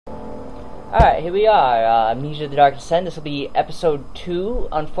Alright, here we are, Amnesia the Dark Descent. This will be episode 2.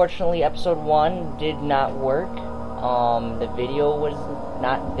 Unfortunately, episode 1 did not work. The video was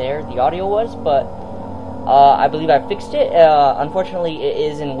not there, the audio was, but I believe I fixed it. Unfortunately, it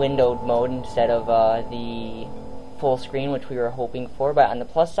is in windowed mode instead of the full screen, which we were hoping for. But on the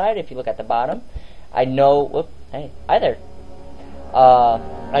plus side, if you look at the bottom, I know... Whoop, hey, hi there.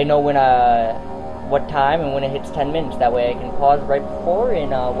 I know when what time and when it hits 10 minutes. That way I can pause right before and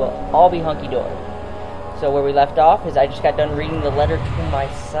we'll all be hunky-dory. So where we left off is I just got done reading the letter to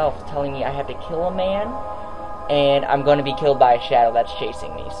myself telling me I have to kill a man and I'm going to be killed by a shadow that's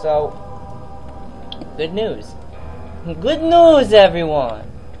chasing me. So, good news. Good news, everyone!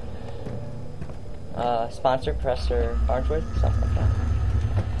 Sponsor, Presser, Farnsworth, something like that.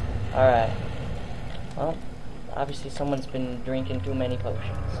 Alright. Well, obviously someone's been drinking too many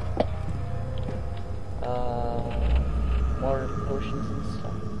potions. More potions and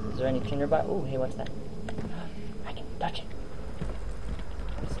stuff. Is there anything nearby? Ooh, hey, what's that? I can touch it.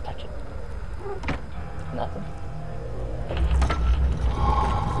 Let's touch it. Nothing.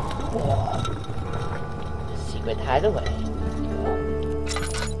 Secret hideaway.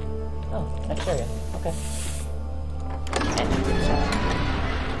 Oh, next area. Okay.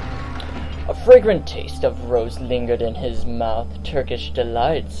 A fragrant taste of rose lingered in his mouth. Turkish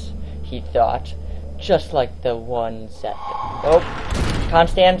delights, he thought. Just like the ones at the... Oh,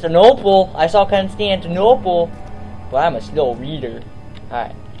 Constantinople! I saw Constantinople! Well, I'm a slow reader.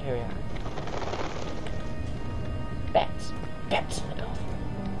 Alright, here we are. Bats. Bats.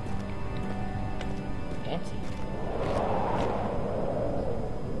 Fancy.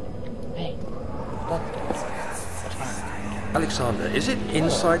 Hey, look. Alexander, is it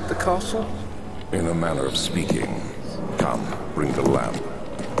inside the castle? In a manner of speaking. Come, bring the lamp.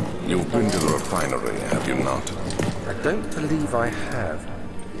 You've been to the refinery, have you not? I don't believe I have.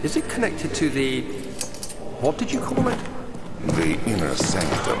 Is it connected to the... what did you call it? The inner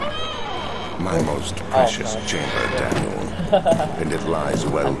sanctum. My most precious chamber, Daniel. And it lies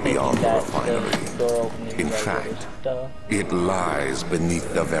well beyond the refinery. In fact, it lies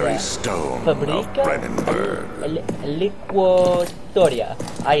beneath the very stone of Brennenburg. Liquatoria.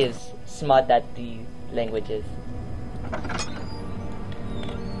 I is smart at the languages.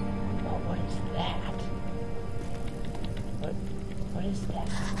 What is that?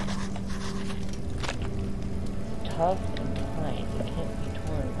 Tough and pliant. It can't be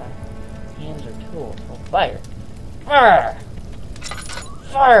torn by hands or tools. Oh, fire! Fire!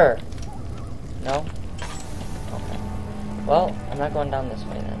 Fire! No? Okay. Well, I'm not going down this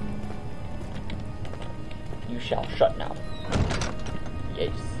way then. You shall shut now.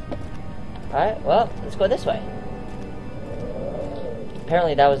 Yes. Alright, well, let's go this way.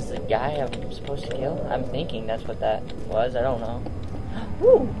 Apparently that was the guy I'm supposed to kill. I'm thinking that's what that was. I don't know.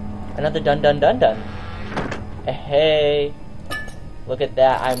 Woo! Another dun-dun-dun-dun. Hey! Look at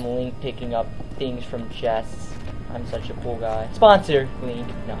that. I'm Link picking up things from chests. I'm such a cool guy. Sponsor, Link.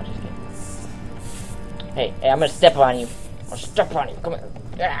 No, just kidding. Hey, I'm gonna step on you. I'm gonna step on you. Come here.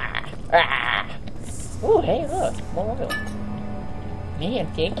 Ah! Ah! Ooh, hey, look. More oil.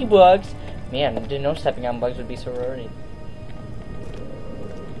 Man, thank you, bugs. Man, I didn't know stepping on bugs would be so rare.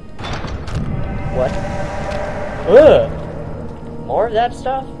 What? Ugh! More of that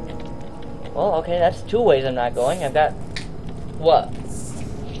stuff? Well, okay, that's 2 ways I'm not going. I've got... what?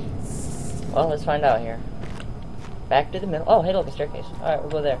 Well, let's find out here. Back to the middle. Oh, hey, look, a staircase. Alright,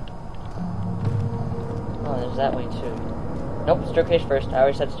 we'll go there. Oh, there's that way, too. Nope, staircase first. I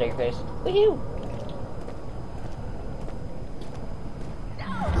already said staircase. Woohoo!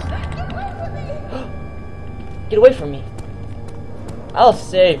 Get away from me! I'll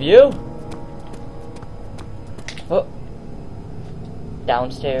save you! Oh.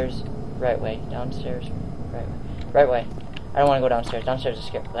 Downstairs, right way. Downstairs, right way. Right way. I don't want to go downstairs. Downstairs is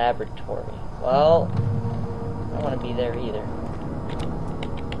scary. Laboratory. Well, I don't want to be there either.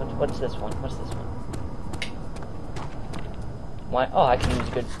 What's this one? What's this one? Why? Oh, I can use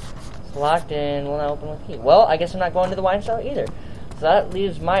good. It's locked in. Will not open with key. Well, I guess I'm not going to the wine cellar either. So that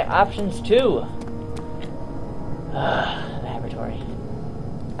leaves my options too. Laboratory.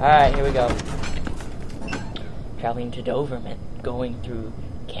 Alright, here we go. Traveling to Dover meant going through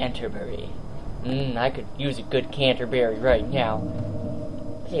Canterbury. I could use a good Canterbury right now.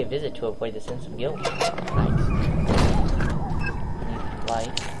 Pay a visit to avoid the sense of guilt. Nice.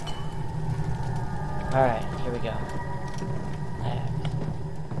 Light. Alright, here we go. Labs.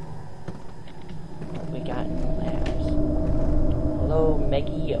 What we got in the labs? Hello,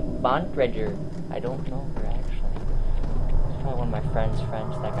 Maggie Bondredger. I don't know her actually. It's probably one of my friend's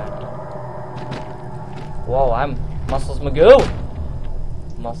friends that got done. Whoa, I'm Muscles Magoo!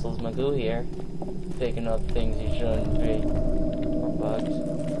 Muscles Magoo here, picking up things he shouldn't be. Or bugs.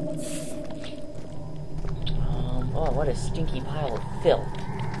 Oh, what a stinky pile of filth.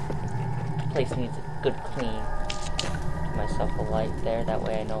 This place needs a good clean. Give myself a light there, that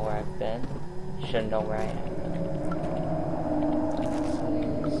way I know where I've been. Should know where I am.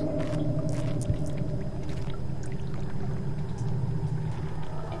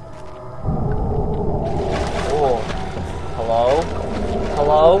 Oh, hello?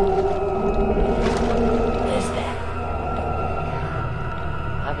 Hello? What is that?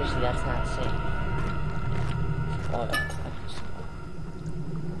 Obviously that's not safe. Oh,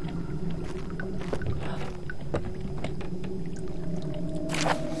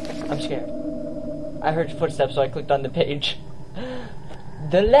 I'm scared. I heard footsteps, so I clicked on the page.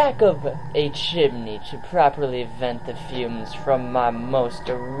 The lack of a chimney to properly vent the fumes from my most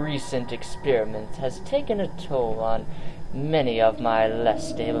recent experiments has taken a toll on many of my less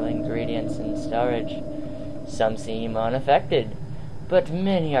stable ingredients in storage. Some seem unaffected, but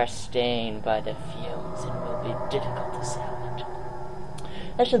many are stained by the fumes and will be difficult to salvage.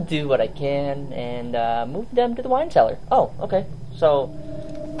 I shall do what I can and move them to the wine cellar. Oh, okay. So,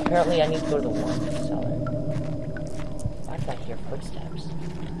 apparently I need to go to the wine cellar. Why did I hear footsteps?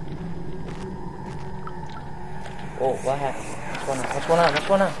 Oh, what happened? What's going on? What's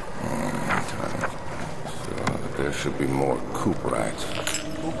going on? So there should be more coop rats.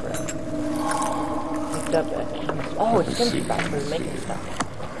 Coop rats. Picked up a chemist. Oh, it's chemistry box for making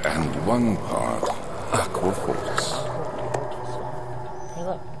stuff. And one part aqua fortis. Hey,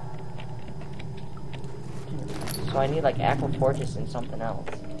 look. So I need like aqua fortis and something else.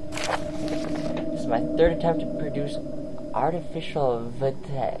 This is my third attempt to produce artificial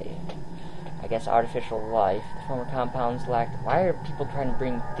vitae. I guess artificial life. The former compounds lacked. Why are people trying to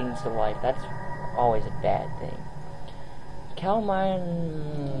bring things to life? That's always a bad thing.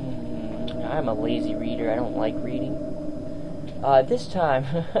 Calamine. I'm a lazy reader. I don't like reading. This time,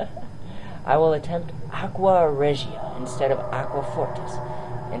 I will attempt aqua regia instead of aqua fortis,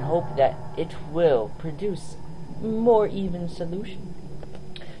 and hope that it will produce more even solution.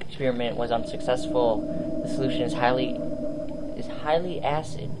 Experiment was unsuccessful. The solution is highly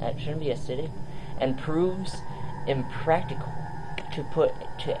acid. It shouldn't be acidic, and proves impractical to put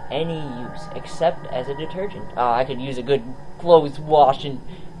to any use except as a detergent. I could use a good clothes wash and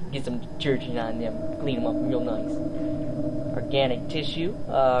get some detergent on them, clean them up real nice. Organic tissue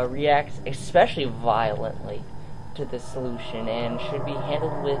reacts especially violently to the solution and should be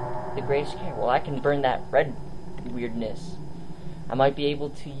handled with the greatest care. Well, I can burn that red weirdness. I might be able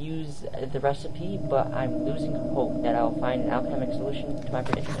to use the recipe, but I'm losing hope that I'll find an alchemic solution to my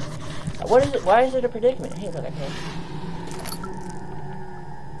predicament. What is it? Why is it a predicament? Hey, look, I can't.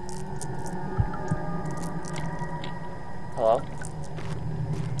 Hello?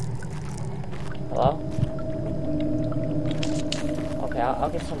 Hello? Okay, I'll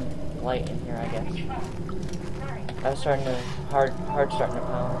get some light in here, I guess. I was starting to heart starting to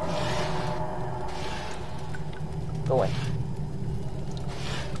pound. Go away.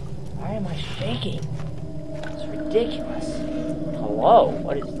 Why am I shaking? It's ridiculous. Hello?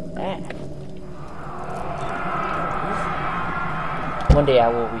 What is that? One day I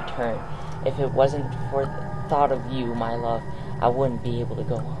will return. If it wasn't for the thought of you, my love, I wouldn't be able to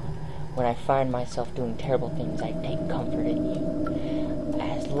go on. When I find myself doing terrible things, I take comfort in you.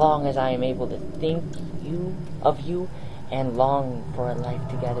 As long as I am able to think of you and long for a life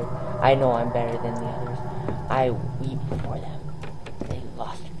together, I know I'm better than the others. I weep for them. They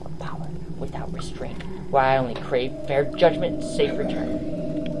lost for power without restraint, while I only crave fair judgment and safe return.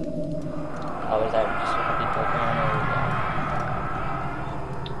 Oh, is that just what I think?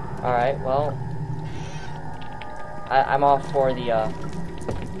 Alright, well, I'm all for the,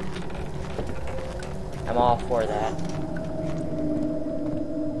 I'm all for that.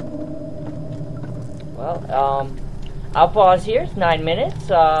 Well, I'll pause here. It's 9 minutes.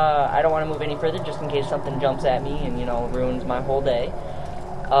 I don't want to move any further just in case something jumps at me and, ruins my whole day.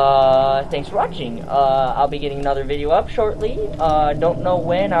 Thanks for watching. I'll be getting another video up shortly. Don't know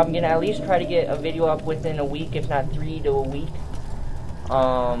when. I'm going to at least try to get a video up within a week, if not 3 to a week.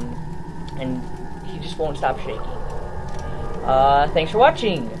 And he just won't stop shaking. Thanks for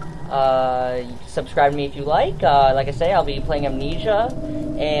watching. Subscribe to me if you like. Like I say, I'll be playing Amnesia,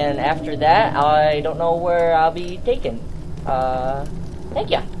 and after that, I don't know where I'll be taken. Thank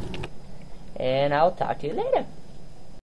ya, and I'll talk to you later.